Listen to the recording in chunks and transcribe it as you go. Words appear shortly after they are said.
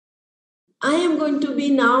I am going to be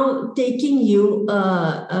now taking you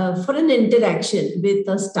for an interaction with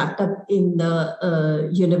a startup in the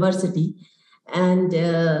university. And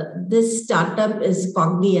this startup is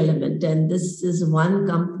Cognilements. And this is one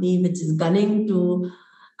company which is gunning to,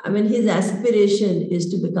 I mean, his aspiration is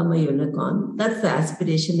to become a unicorn. That's the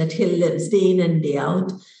aspiration that he'll live day in and day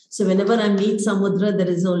out. So whenever I meet Samudra, there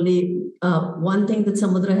is only one thing that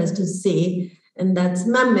Samudra has to say, and that's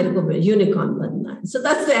 "Ma'am, mere ko unicorn banna hai." So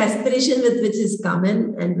that's the aspiration with which he's come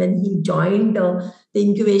in. And when he joined the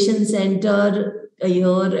incubation center a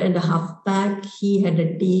year and a half back, he had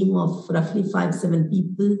a team of roughly 5-7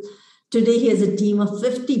 people. Today, he has a team of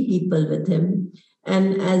 50 people with him.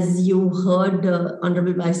 And as you heard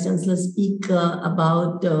Honorable Vice Chancellor speak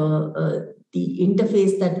about the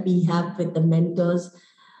interface that we have with the mentors,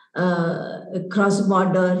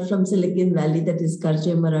 cross-border from Silicon Valley, that is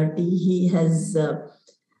Karche Marathi. He has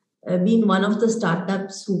been one of the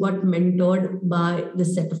startups who got mentored by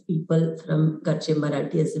this set of people from Karche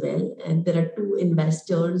Marathi as well. And there are 2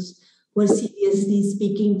 investors who are seriously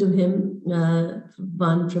speaking to him,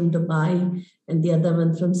 one from Dubai and the other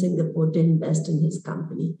one from Singapore, to invest in his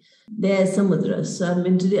company. There's Samudra. So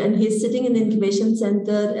and he's sitting in the incubation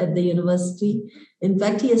center at the university. In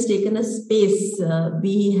fact, he has taken a space.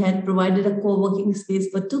 We had provided a co-working space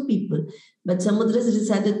for 2 people, but Samudra has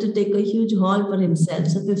decided to take a huge hall for himself.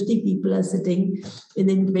 So 50 people are sitting in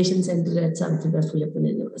the incubation center at Savitribai Philippine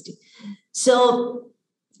University. So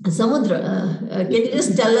Samudra, can you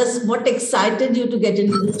just tell us what excited you to get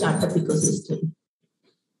into the startup ecosystem?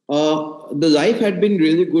 The life had been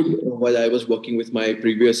really good while I was working with my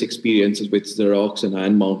previous experiences with Xerox and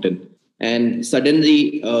Iron Mountain. And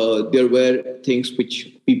suddenly there were things which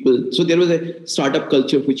so there was a startup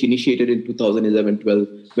culture which initiated in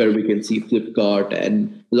 2011-12, where we can see Flipkart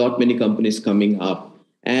and many companies coming up.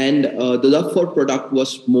 And the love for product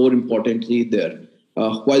was more importantly there.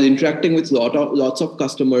 While interacting with lots of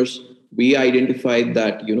customers, we identified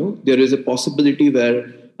that, there is a possibility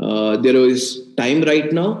where there is time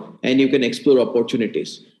right now and you can explore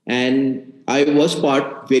opportunities. And I was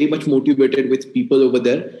very much motivated with people over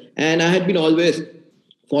there. And I had been always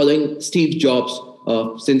following Steve Jobs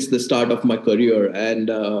since the start of my career, and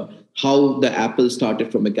how the Apple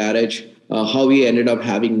started from a garage, how he ended up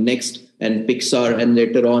having Next and Pixar, and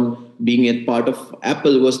later on being a part of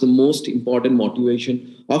Apple was the most important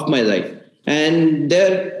motivation of my life. And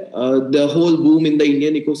there, the whole boom in the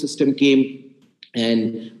Indian ecosystem came,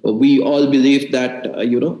 and we all believed that,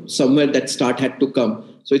 somewhere that start had to come.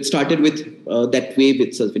 So it started with that wave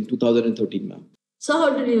itself in 2013, ma'am. So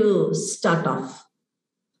how did you start off?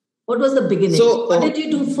 What was the beginning? What did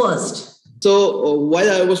you do first? So while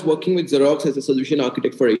I was working with Xerox as a solution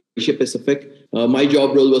architect for Asia Pacific, my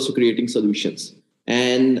job role was creating solutions.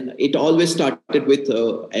 And it always started with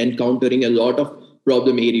encountering a lot of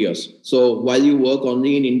problem areas. So while you work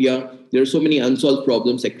only in India, there are so many unsolved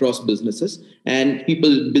problems across businesses, and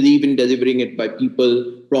people believe in delivering it by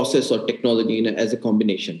people, process, or technology as a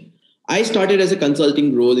combination. I started as a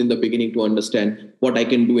consulting role in the beginning to understand what I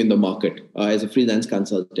can do in the market as a freelance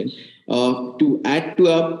consultant. To add to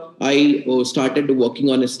up, I started working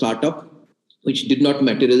on a startup which did not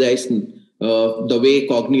materialize the way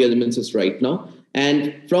Cognilements is right now.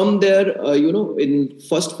 And from there, in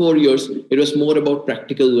first 4 years, it was more about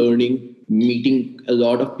practical learning, meeting a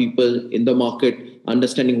lot of people in the market,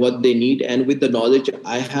 understanding what they need. And with the knowledge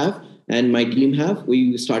I have and my team have,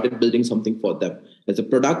 we started building something for them as a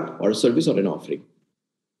product or a service or an offering.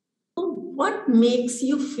 So what makes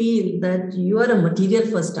you feel that you are a material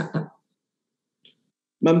for startup?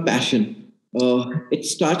 Ma'am, passion. It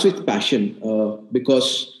starts with passion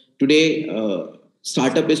because today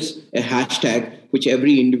startup is a hashtag which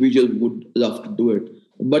every individual would love to do it.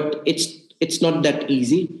 But it's not that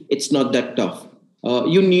easy. It's not that tough.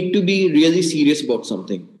 You need to be really serious about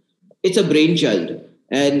something. It's a brainchild.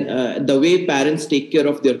 And the way parents take care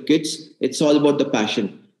of their kids, it's all about the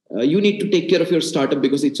passion. You need to take care of your startup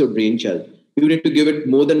because it's your brainchild. You need to give it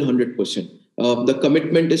more than 100%. The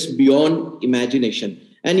commitment is beyond imagination.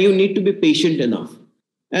 And you need to be patient enough.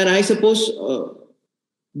 And I suppose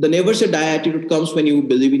the never say die attitude comes when you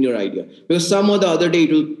believe in your idea. Because some or the other day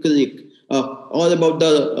it will click. All about the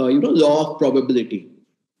law of probability.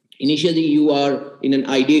 Initially, you are in an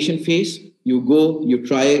ideation phase. You go, you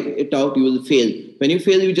try it out, you will fail. When you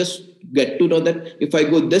fail, you just get to know that if I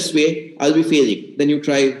go this way, I'll be failing. Then you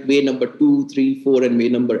try way number 2, 3, 4, and way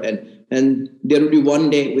number n. And there will be one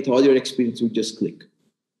day with all your experience, you just click.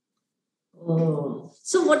 Oh,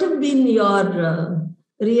 so what have been your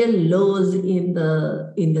real lows in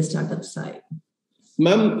the startup side?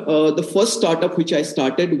 Ma'am, the first startup which I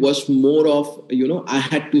started was more of, I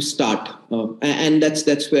had to start, and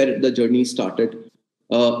that's where the journey started.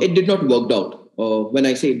 It did not work out. When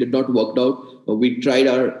I say it did not work out, we tried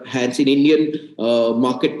our hands in Indian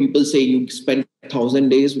market. People say you spend 1,000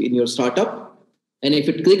 days in your startup, and if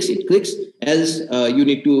it clicks, it clicks. Else, you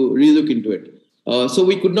need to relook into it. So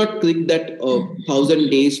we could not click that 1,000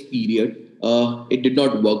 days period. It did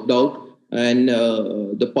not work out, and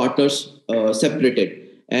the partners separated.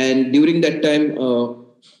 And during that time,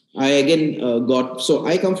 I again got. So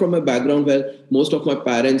I come from a background where most of my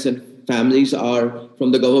parents and families are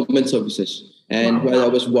from the government services. And while I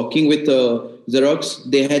was working with Xerox,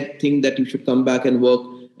 they had think that you should come back and work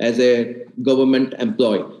as a government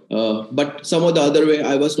employee. But some of the other way,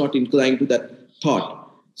 I was not inclined to that thought.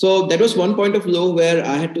 So that was one point of low where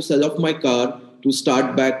I had to sell off my car to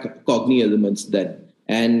start back Cognilements then,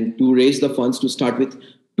 and to raise the funds to start with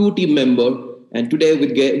 2 team members. And today,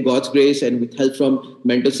 with God's grace and with help from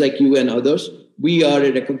mentors like you and others, we are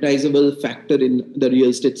a recognizable factor in the real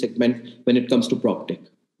estate segment when it comes to PropTech.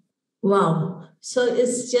 Wow. So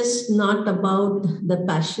it's just not about the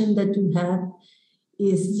passion that you have.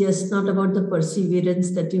 It's just not about the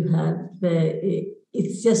perseverance that you have.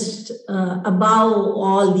 It's just above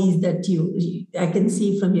all these that I can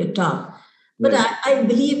see from your talk. But Right. I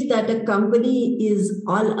believe that a company is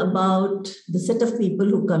all about the set of people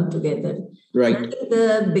who come together. Right. I think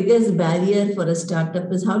the biggest barrier for a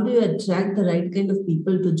startup is how do you attract the right kind of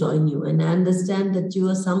people to join you? And I understand that you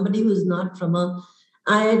are somebody who's not from a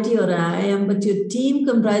IIT or IIM, but your team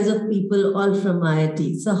comprises of people all from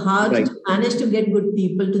IIT. So how did you manage to get good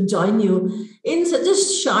people to join you in such a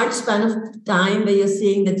short span of time where you're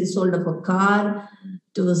saying that you sold off a car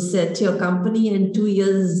to set your company, and 2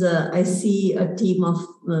 years, I see a team of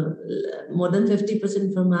more than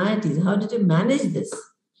 50% from IITs. How did you manage this?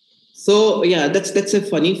 So yeah, that's a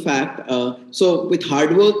funny fact. So with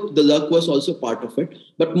hard work, the luck was also part of it,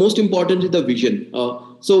 but most importantly, the vision.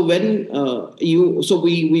 So when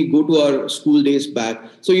we go to our school days back.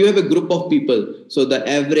 So you have a group of people. So the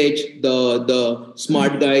average, the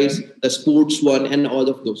smart guys, the sports one, and all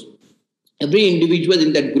of those. Every individual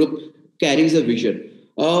in that group carries a vision.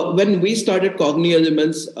 When we started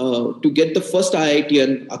Cognilements to get the first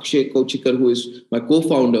IITian, Akshay Kochikar, who is my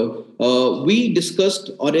co-founder, we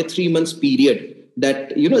discussed on a 3 months period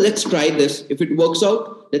that, let's try this. If it works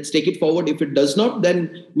out, let's take it forward. If it does not,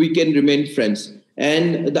 then we can remain friends.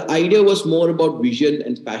 And the idea was more about vision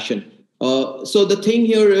and passion. So the thing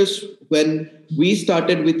here is when we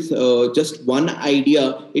started with just one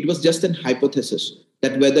idea, it was just an hypothesis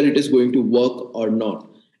that whether it is going to work or not.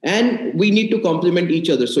 And we need to complement each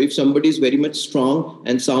other. So if somebody is very much strong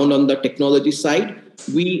and sound on the technology side,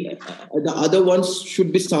 the other ones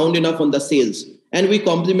should be sound enough on the sales. And we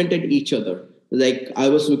complemented each other. Like I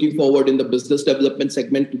was looking forward in the business development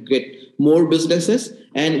segment to get more businesses.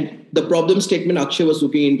 And the problem statement Akshay was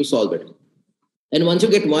looking into solve it. And once you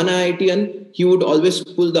get one IITian, he would always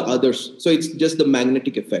pull the others. So it's just the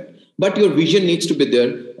magnetic effect. But your vision needs to be there.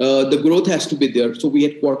 The growth has to be there. So we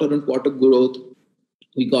had quarter-on-quarter growth.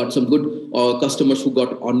 We got some good customers who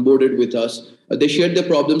got onboarded with us. They shared their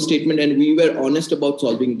problem statement and we were honest about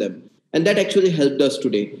solving them. And that actually helped us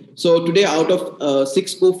today. So today, out of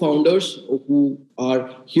 6 co-founders who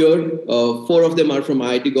are here, 4 of them are from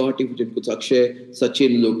IIT Guwahati, which includes Akshay,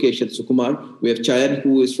 Sachin, Lokesh, and Sukumar. We have Chayan,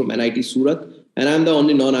 who is from NIT Surat. And I'm the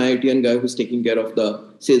only non-IITian guy who's taking care of the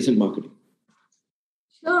sales and marketing.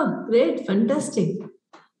 Sure, great, fantastic.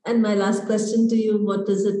 And my last question to you, what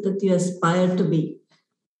is it that you aspire to be?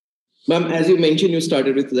 Ma'am, as you mentioned, you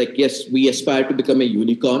started with yes, we aspire to become a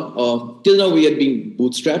unicorn. Till now, we are being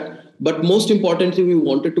bootstrapped. But most importantly, we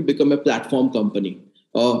wanted to become a platform company.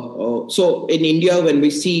 So in India, when we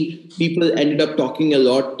see people ended up talking a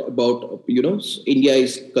lot about, India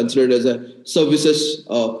is considered as a services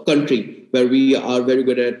country where we are very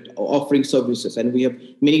good at offering services. And we have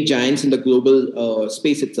many giants in the global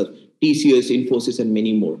space itself, TCS, Infosys, and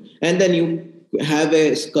many more. And then you have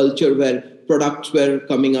a culture where products were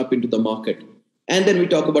coming up into the market. And then we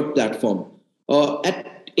talk about platform.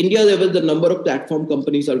 At India level, the number of platform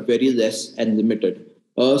companies are very less and limited.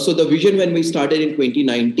 So the vision when we started in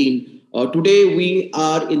 2019, today we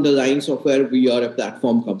are in the lines of where we are a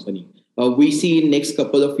platform company. We see in next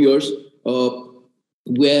couple of years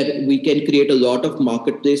where we can create a lot of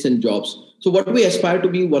marketplace and jobs. So what we aspire to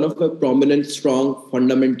be one of a prominent, strong,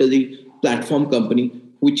 fundamentally platform company,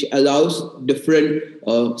 which allows different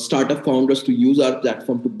startup founders to use our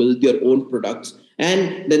platform to build their own products.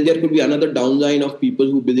 And then there could be another downline of people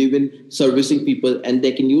who believe in servicing people, and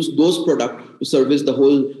they can use those products to service the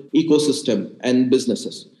whole ecosystem and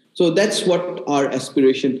businesses. So that's what our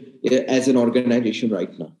aspiration as an organization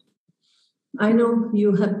right now. I know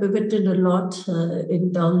you have pivoted a lot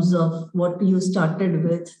in terms of what you started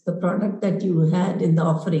with, the product that you had in the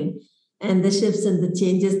offering, and the shifts and the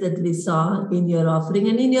changes that we saw in your offering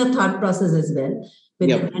and in your thought process as well, with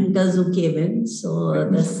the mentors who came in. So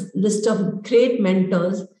this list of great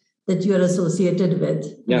mentors that you are associated with.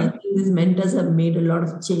 These mentors have made a lot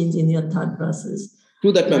of change in your thought process.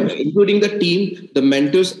 Through that, including the team, the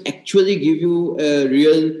mentors actually give you a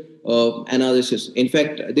real analysis. In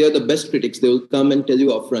fact, they are the best critics. They will come and tell you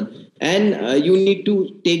upfront, and you need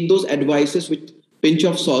to take those advices with pinch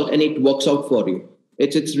of salt, and it works out for you.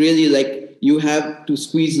 It's really like you have to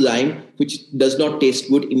squeeze lime, which does not taste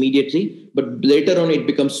good immediately, but later on it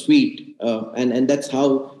becomes sweet, and that's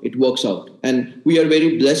how it works out. And we are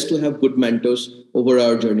very blessed to have good mentors over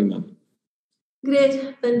our journey, ma'am.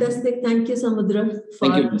 Great, fantastic. Thank you, Samudra,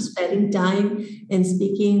 for spending time and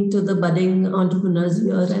speaking to the budding entrepreneurs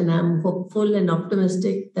here. And I'm hopeful and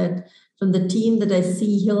optimistic that from the team that I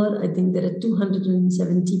see here, I think there are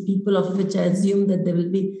 270 people, of which I assume that there will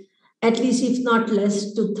be at least, if not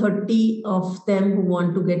less, to 30 of them who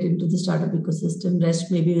want to get into the startup ecosystem. Rest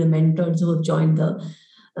maybe the mentors who have joined the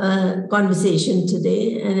conversation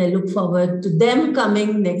today, and I look forward to them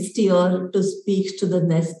coming next year to speak to the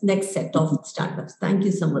next set of startups. Thank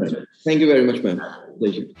you, Samudra. Thank you very much, ma'am.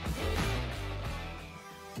 Pleasure.